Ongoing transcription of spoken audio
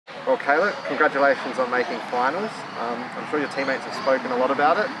Well, Kayla, congratulations on making finals. I'm sure your teammates have spoken a lot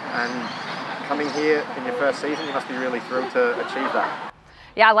about it, and coming here in your first season, you must be really thrilled to achieve that.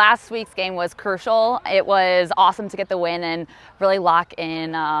 Yeah, last week's game was crucial. It was awesome to get the win and really lock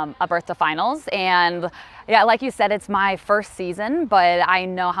in a berth to finals. And yeah, like you said, it's my first season, but I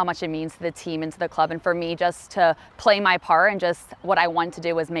know how much it means to the team and to the club. And for me, just to play my part and just what I want to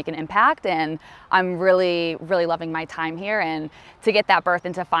do was make an impact. And I'm really, really loving my time here. And to get that berth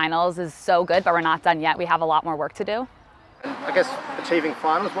into finals is so good, but we're not done yet. We have a lot more work to do. I guess achieving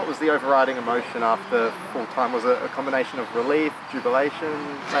finals, what was the overriding emotion after full time? Was it a combination of relief, jubilation?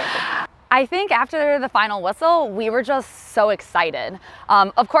 I think after the final whistle, we were just so excited.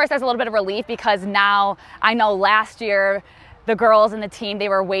 Of course, there's a little bit of relief because now I know last year the girls and the team, they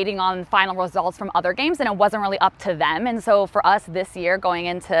were waiting on final results from other games and it wasn't really up to them. And so for us this year, going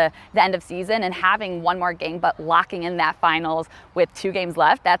into the end of season and having one more game, but locking in that finals with 2 games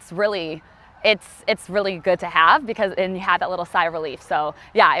left, that's really, it's really good to have because and you had that little sigh of relief. So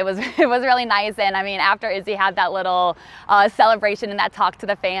yeah, it was really nice. And I mean, after Izzy had that little celebration and that talk to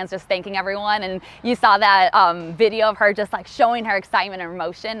the fans, just thanking everyone, and you saw that video of her just like showing her excitement and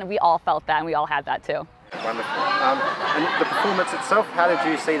emotion, we all felt that and we all had that too. Wonderful. And the performance itself, how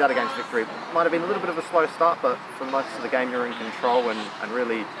did you see that against Victory? Might have been a little bit of a slow start, but for most of the game you're in control and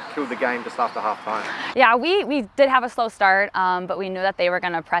really killed the game just after half time. Yeah, we did have a slow start, but we knew that they were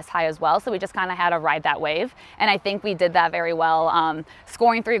going to press high as well, so we just kind of had to ride that wave, and I think we did that very well.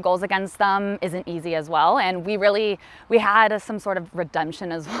 Scoring 3 goals against them isn't easy as well, and we had some sort of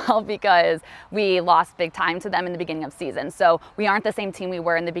redemption as well because we lost big time to them in the beginning of season. So we aren't the same team we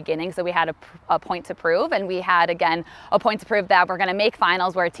were in the beginning, so we had a point to prove. And we had, again, a point to prove that we're going to make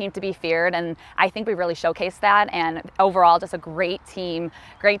finals. We're a team to be feared. And I think we really showcased that. And overall, just a great team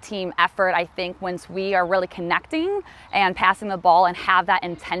effort. I think once we are really connecting and passing the ball and have that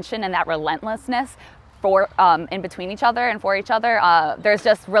intention and that relentlessness for in between each other and for each other, there's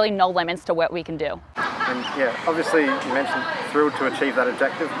just really no limits to what we can do. And yeah, obviously you mentioned thrilled to achieve that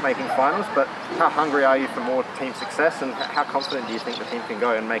objective, making finals, but how hungry are you for more team success and how confident do you think the team can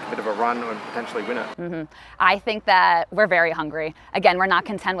go and make a bit of a run and potentially win it? I think that we're very hungry. Again, we're not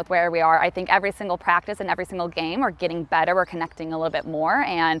content with where we are. I think every single practice and every single game we're getting better, we're connecting a little bit more,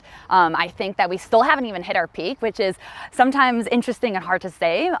 and I think that we still haven't even hit our peak, which is sometimes interesting and hard to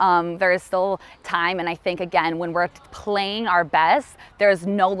say. There is still time, and I think, again, when we're playing our best, there's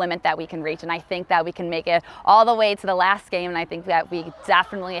no limit that we can reach, and I think that we can make it all the way to the last game, and I think that we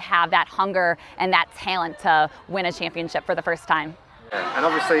definitely have that hunger and that talent to win a championship for the first time. Yeah. And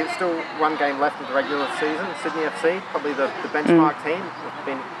obviously it's still 1 game left in the regular season. Sydney FC, probably the benchmark team, have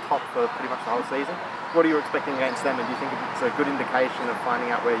been top for pretty much the whole season. What are you expecting against them, and do you think it's a good indication of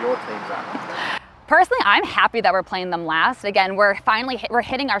finding out where your team's at? Personally, I'm happy that we're playing them last. Again, we're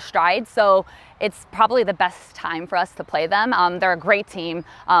hitting our stride, so it's probably the best time for us to play them. They're a great team,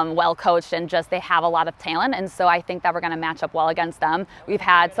 well coached, and just they have a lot of talent, and so I think that we're going to match up well against them. We've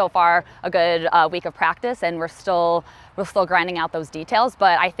had so far a good week of practice, and we're still grinding out those details,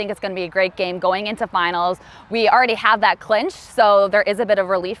 but I think it's going to be a great game going into finals. We already have that clinch, so there is a bit of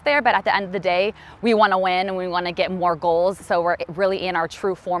relief there, but at the end of the day, we want to win and we want to get more goals, so we're really in our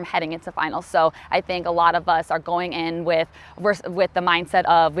true form heading into finals. So I think a lot of us are going in with the mindset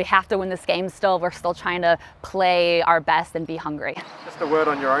of we have to win this game still. We're still trying to play our best and be hungry. Just a word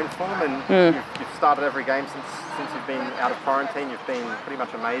on your own form, and you've started every game since you've been out of quarantine. You've been pretty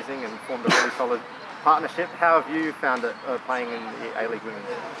much amazing and formed a really solid partnership. How have you found it playing in the A-League Women's?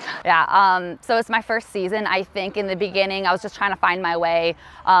 Yeah, so it's my first season. I think in the beginning I was just trying to find my way.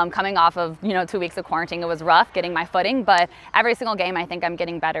 Coming off of 2 weeks of quarantine, it was rough getting my footing, but every single game I think I'm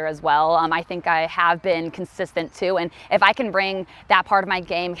getting better as well. I think I have been consistent too, and if I can bring that part of my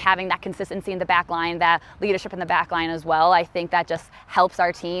game, having that consistency in the back line, that leadership in the back line as well, I think that just helps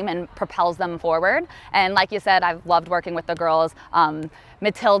our team and propels them forward. And like you said, I've loved working with the girls.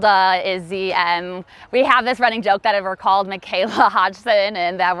 Matilda, Izzy, and we have this running joke that we're called Michaela Hodgson,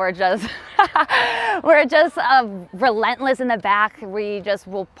 and that we're just relentless in the back. We just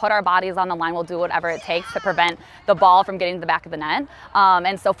will put our bodies on the line. We'll do whatever it takes to prevent the ball from getting to the back of the net.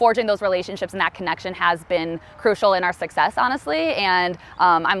 And so forging those relationships and that connection has been crucial in our success, honestly. And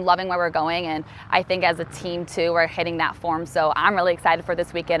I'm loving where we're going. And I think as a team too, we're hitting that form. So I'm really excited for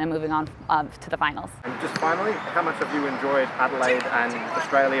this weekend and moving on to the finals. And just finally, how much have you enjoyed Adelaide and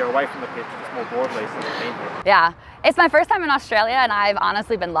Australia away from the pitch, just more broadly? least, since I've been here. Yeah, it's my first time in Australia, and I've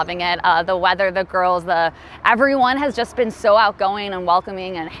honestly been loving it. The weather, the girls, everyone has just been so outgoing and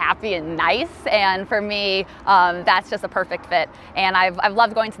welcoming and happy and nice. And for me, that's just a perfect fit. And I've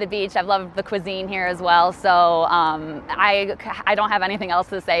loved going to the beach. I've loved the cuisine here as well. So I don't have anything else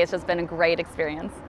to say. It's just been a great experience.